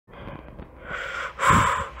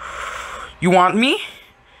You want me?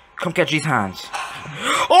 Come catch these hands.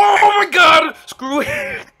 Oh my god! Screw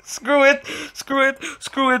it! Screw it! Screw it!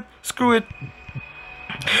 Screw it! Screw it!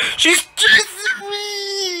 She's chasing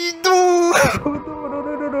me! No!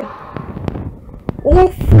 No! Oh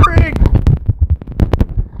frick!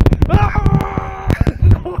 Ah!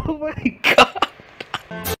 Oh my god!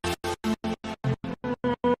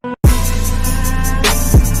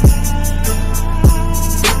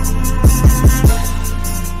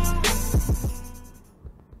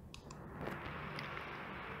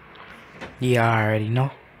 Yeah, I already know.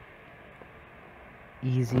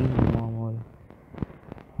 Easy, normal.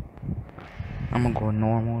 I'm gonna go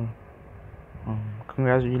normal.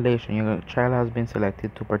 Congratulations, your child has been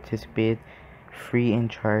selected to participate free in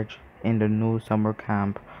charge in the new summer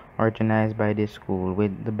camp organized by this school.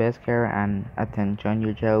 With the best care and attention,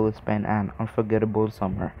 your child will spend an unforgettable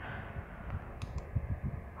summer.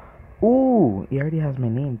 Ooh, he already has my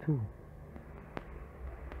name too.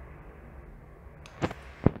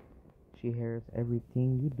 She hears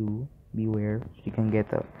everything you do. Beware, she can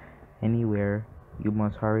get up anywhere. You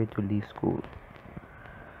must hurry to leave school.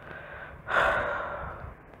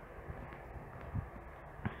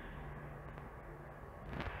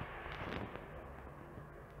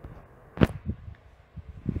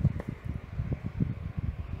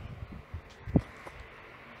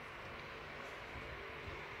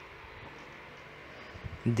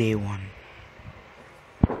 Day 1.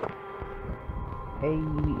 Hey,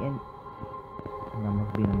 and that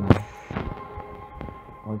must be the man.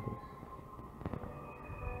 What is this?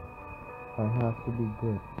 I have to be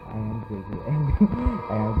good. I am good. I am good.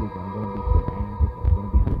 I'm gonna be good. I am good. I'm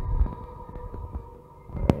gonna be good.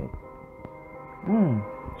 Alright.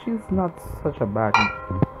 She's not such a bad.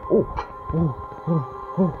 Oh.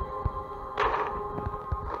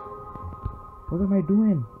 What am I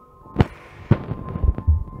doing?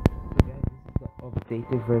 Guys, this is the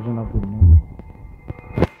updated version of the movie.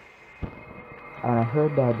 And I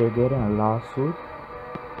heard that they're getting a lawsuit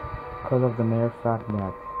because of the mere fact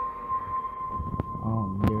that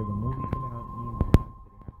there's a movie coming out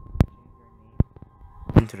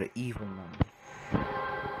named into the Evil Nun.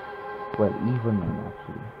 Well, Evil Nun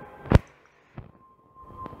actually.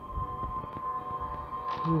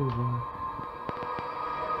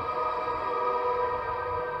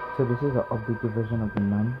 So this is an updated version of the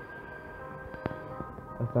Nun.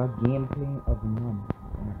 It's a gameplay of the Nun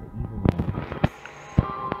and the Evil Nun.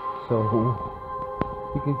 So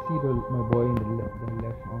you can see my boy in the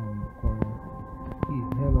left corner. He's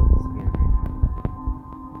hella scared right now.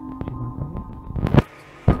 She's not coming.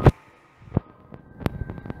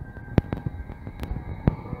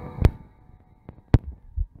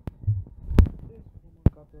 This woman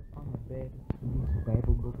got us on the bed. These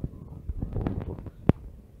Bible books, old books.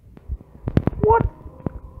 What?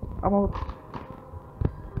 About?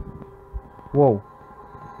 Whoa.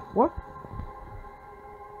 What?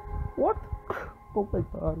 What? Oh my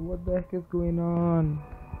god, what the heck is going on?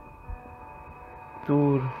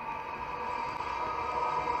 Dude.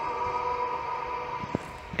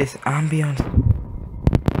 This ambience.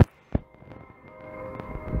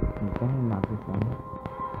 I'm gonna knock this one.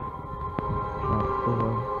 Shut the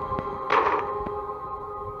door.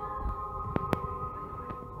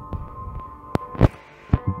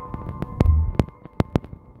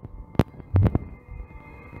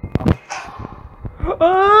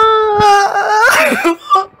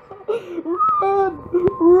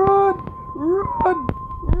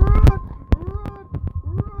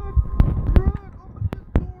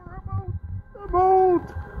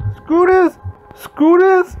 Screw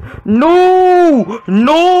this! No!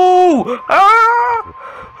 No! Ah!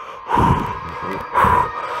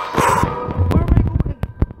 Where am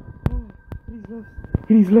I going?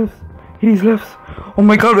 Hit his left. Hit his left. Oh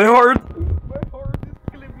my god, my heart! My heart is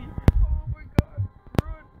killing me. Oh my god.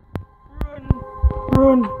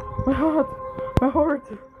 Run! My heart!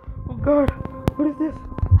 Oh god. What is this?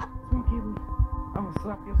 Small cable. I'm gonna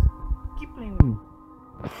slap you. Keep playing with me.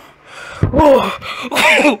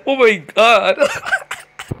 Oh my god.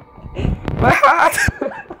 My hat.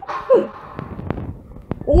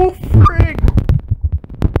 Oh frick.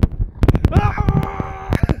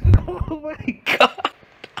 Oh my god.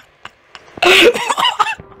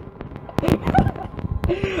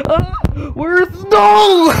 Where's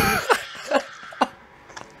no?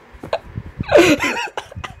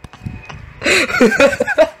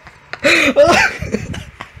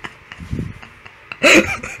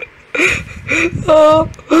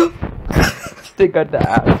 They got the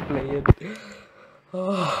ass playing.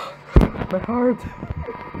 Oh, my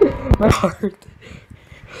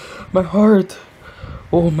heart.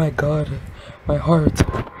 Oh my god, my heart.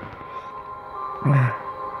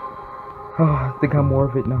 Oh, I think I'm more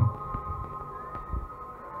of it now.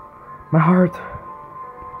 My heart.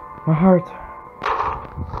 My heart.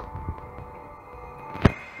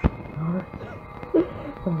 My heart.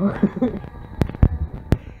 My heart.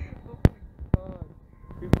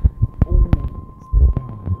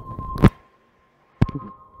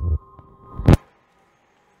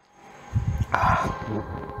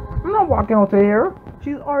 I'm not walking out of here.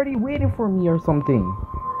 She's already waiting for me or something.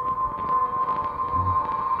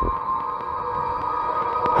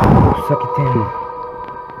 Suck it in.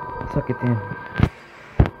 Suck it in.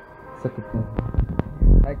 Suck it in.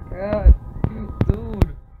 I can't.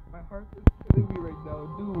 Dude, my heart is killing me right now.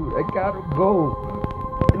 Dude, I gotta go.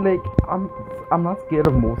 Like, I'm not scared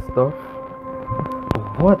of most stuff.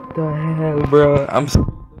 What the hell, bro? I'm so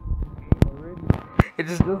already. It's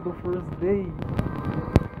just the first day.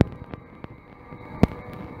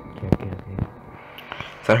 Okay.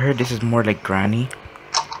 So I heard this is more like Granny.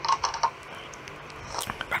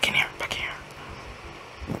 Back in here. Okay.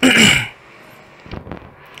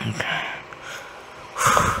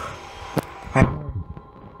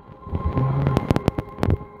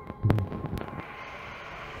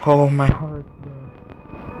 Oh, my heart.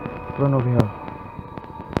 Run over here.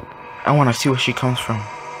 I want to see where she comes from.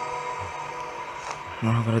 You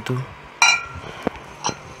know what I'm gonna do?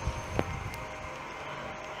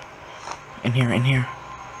 In here.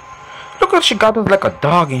 Look what she got us like a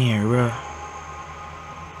dog in here, bro.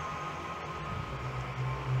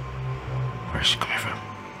 Where's she coming from?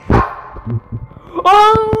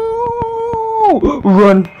 Oh!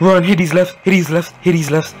 Run! Hit his left! Get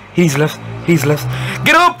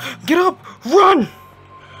up! Run!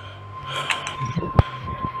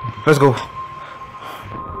 Let's go.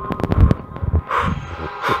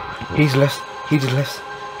 He's left.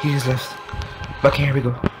 Back here we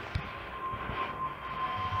go.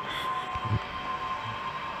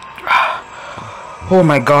 Oh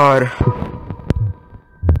my god.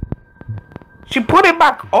 She put it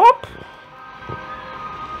back up?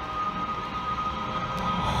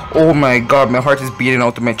 Oh my god, my heart is beating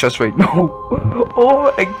out of my chest right now.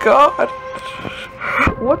 Oh my god.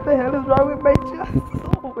 What the hell is wrong with my chest?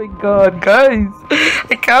 Oh my god, guys.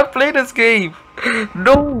 I can't play this game.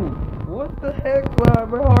 No. What the heck, man?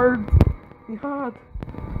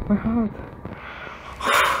 My heart.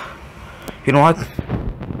 You know what?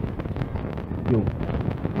 Yo,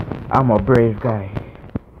 I'm a brave guy.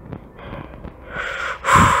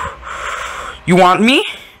 You want me?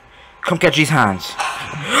 Come catch these hands.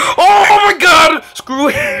 Oh my god! Screw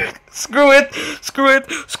it.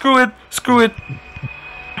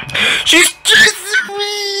 She's chasing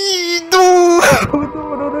me! No!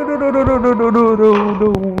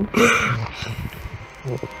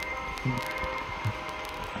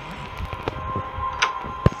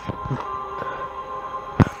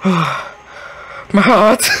 My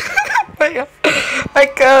heart. I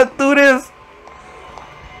can't do this.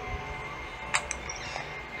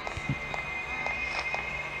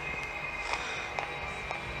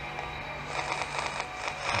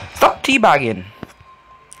 Stop teabagging.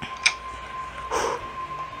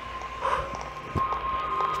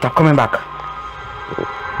 Stop coming back.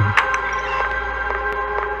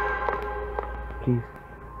 Please.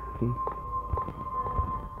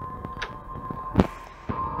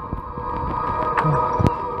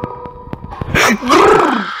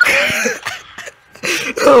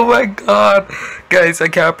 Oh my god. Guys, I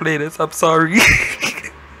can't play this. I'm sorry.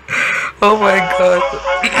 Oh my god.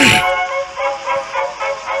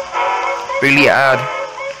 Really, Ad?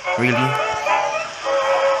 Really?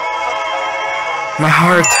 My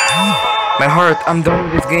heart. I'm done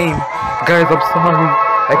with this game. Guys, I'm sorry.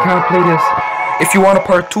 I can't play this. If you want a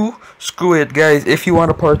part 2, screw it, guys. If you want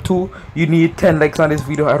a part 2, you need 10 likes on this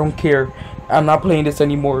video. I don't care. I'm not playing this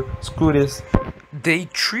anymore. Screw this. Day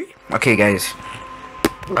 3? Okay, guys.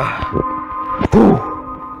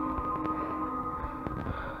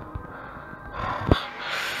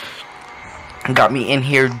 Got me in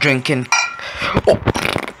here drinking. Oh.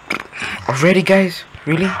 Already, guys?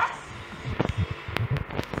 Really?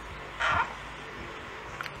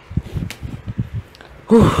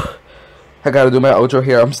 Whew. I gotta do my outro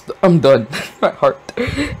here. I'm done. My heart.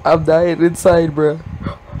 I'm dying inside, bro.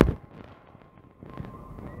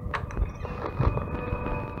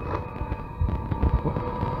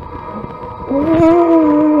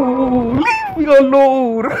 Oh, leave me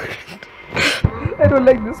alone. I don't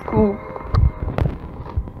like this school.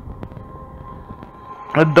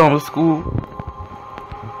 I'm done with school.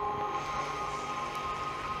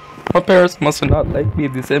 My parents must not like me.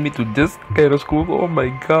 They sent me to this kind of school. Oh my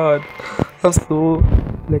god. I'm so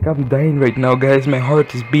like I'm dying right now, guys. My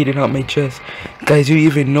heart is beating out my chest. Guys, you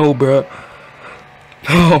even know, bro.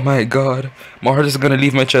 Oh my god. My heart is gonna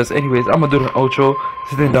leave my chest. Anyways, I'm gonna do the outro.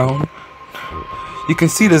 Sitting down. You can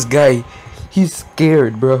see this guy. He's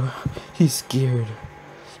scared, bro. He's scared.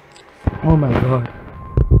 Oh my god.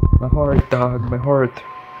 My heart, dog. My heart.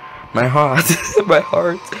 My heart. My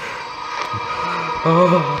heart.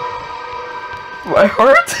 Oh. My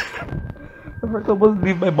heart. My heart almost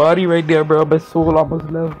leave my body right there, bro. My soul almost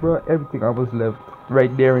left, bro. Everything almost left.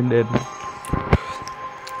 Right there and then.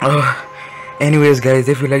 Anyways, guys,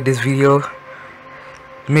 if you like this video,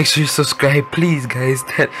 make sure you subscribe, please, guys.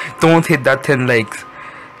 Don't hit that 10 likes.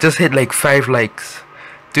 Just hit like 5 likes.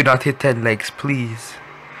 Do not hit 10 likes, please.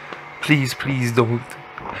 Please, please don't.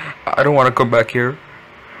 I don't want to come back here.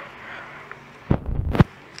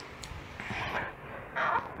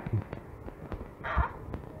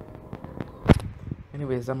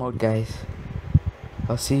 Anyways, I'm out, guys.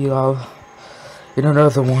 I'll see you all in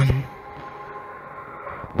another one.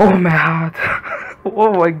 Oh my heart.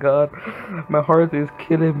 Oh my god. My heart is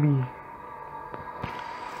killing me.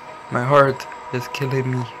 My heart is killing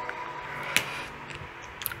me.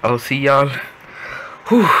 I'll see y'all.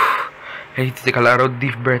 Whew. I need to take a lot of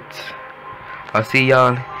deep breaths. I'll see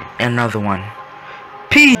y'all in another one.